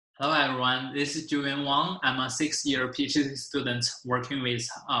Hello everyone, this is Jiuyuan Wang. I'm a sixth-year PhD student working with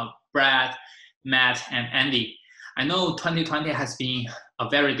Brad, Matt, and Andy. I know 2020 has been a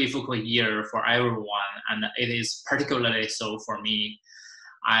very difficult year for everyone, and it is particularly so for me.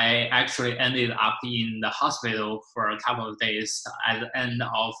 I actually ended up in the hospital for a couple of days at the end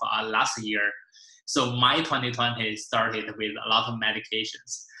of last year. So my 2020 started with a lot of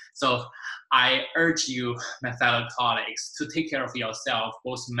medications. So I urge you, my fellow colleagues, to take care of yourself,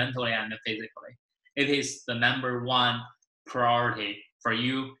 both mentally and physically. It is the #1 priority for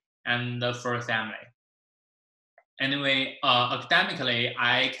you and for your family. Anyway, academically,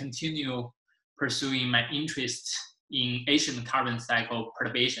 I continue pursuing my interest in ancient carbon cycle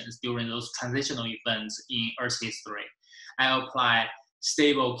perturbations during those transitional events in Earth's history. I apply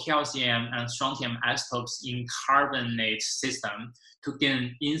stable calcium and strontium isotopes in carbonate system to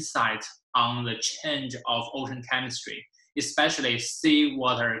gain insight on the change of ocean chemistry, especially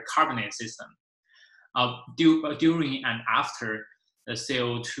seawater carbonate system, during and after the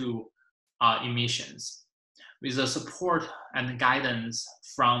CO2 emissions. With the support and guidance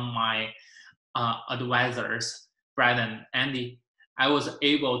from my advisors, Brad and Andy, I was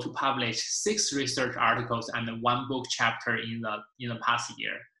able to publish 6 research articles and 1 book chapter in the past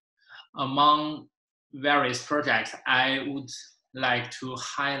year. Among various projects, I would like to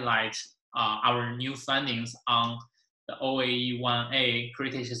highlight our new findings on the OAE-1A,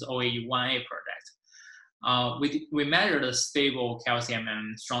 Cretaceous OAE-1A project. We measured the stable calcium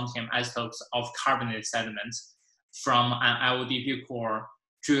and strontium isotopes of carbonate sediments from an LDP core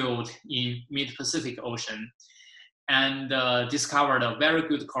drilled in mid-Pacific Ocean, and discovered a very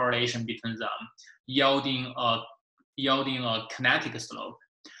good correlation between them, yielding a kinetic slope.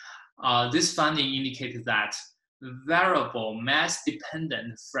 This finding indicated that variable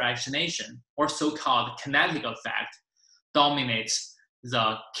mass-dependent fractionation, or so-called kinetic effect, dominates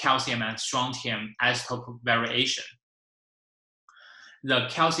the calcium and strontium isotope variation. The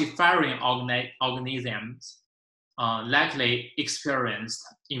calcifiering organisms likely experienced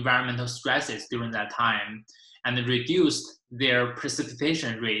environmental stresses during that time and reduced their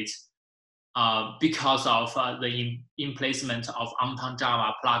precipitation rate because of the emplacement of Ampang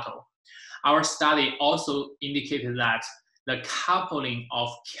Java plateau. Our study also indicated that the coupling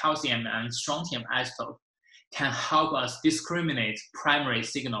of calcium and strontium isotope can help us discriminate primary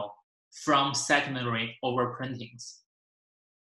signal from secondary overprintings.